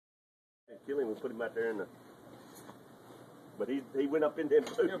kill him. We put him out there in the. But he went up in them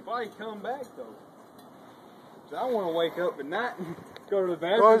boots. He'll probably come back though. So I want to wake up at night and go to the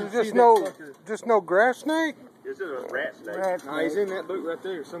bathroom. Well, is it just no grass snake? This is a rat snake. No, he's in that boot right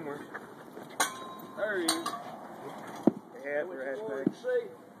there somewhere. There he is. Yeah, rat snake.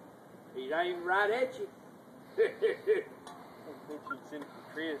 He's aiming right at you. Send it to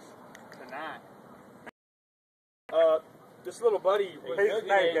Chris tonight. This little buddy.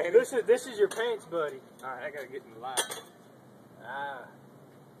 This is your pants buddy. All right, I gotta get in the light. Ah.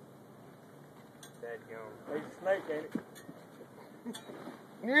 He's a snake, ain't it?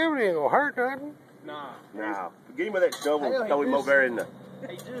 Yeah, but it ain't gonna hurt nothing. Nah. Nah. Get him with that shovel and throw him over there in the.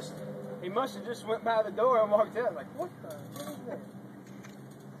 He must have just went by the door and walked out like, what the hell is that?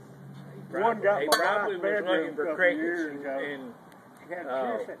 One got my wife's bedroom for a couple years ago. And she had a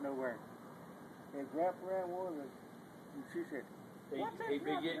chair sitting over there. They wrapped around one of them, and she said, he'd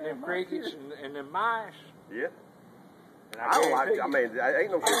be getting them crickets and them mice. Yeah. I don't like it. I mean, I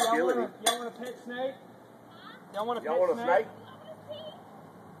ain't no sense killing him. Y'all want a pet snake? Y'all want a pet Y'all want a snake?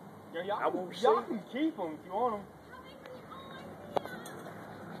 Y'all can keep them if you want them.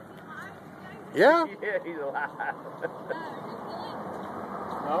 Yeah? Yeah, he's alive.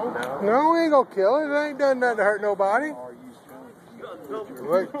 No, we ain't gonna kill it. It ain't done nothing to hurt nobody.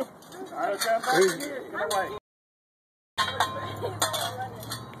 Wait.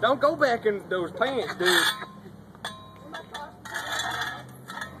 Don't go back in those pants, dude.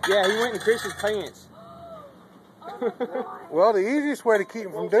 Yeah, he went in Chris's pants. Well, the easiest way to keep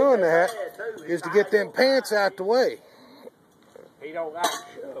him from doing that is to get them pants out the way. he don't got a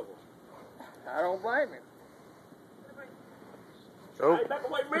shovel. I don't blame him. Oh. Hey, back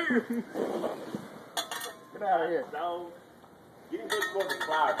away from here. Get out of here. Dog. Get him just going to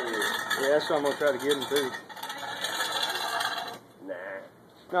fly for you. Yeah, that's what I'm gonna try to get him too. Nah.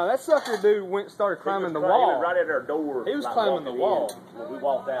 No, that sucker dude started climbing the wall. He was right at our door. He was like climbing the wall. When we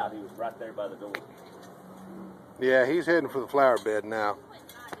walked out, he was right there by the door. Yeah, he's heading for the flower bed now.